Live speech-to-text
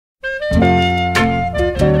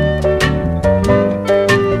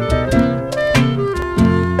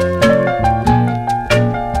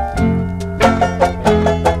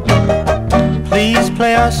Please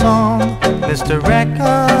play our song, Mr.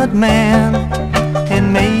 Record Man,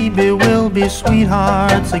 and maybe we'll be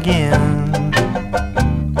sweethearts again.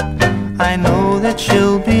 I know that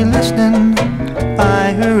she'll be listening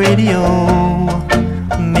by her radio.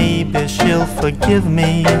 Maybe she'll forgive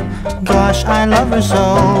me, gosh, I love her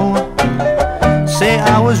so. Say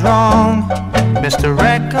I was wrong, Mr.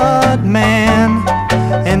 Record Man,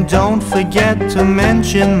 and don't forget to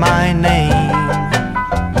mention my name.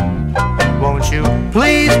 Won't you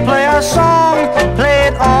please play our song, play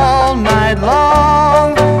it all night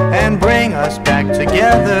long, and bring us back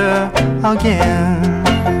together again.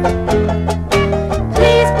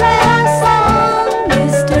 Please play our song,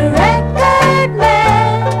 Mr. Record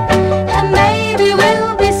Man, and maybe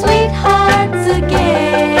we'll be sweethearts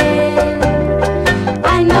again.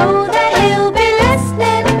 I know that he'll be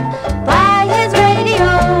listening by his radio.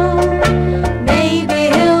 Maybe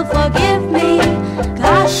he'll forgive me,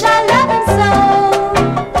 gosh, I love him so.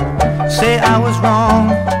 Say I was wrong,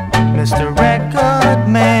 Mr. Record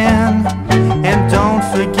Man, and don't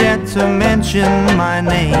forget to mention my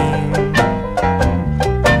name.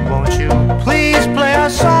 Won't you please play our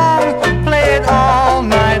song, play it all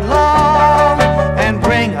night long, and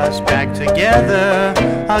bring us back together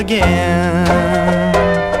again.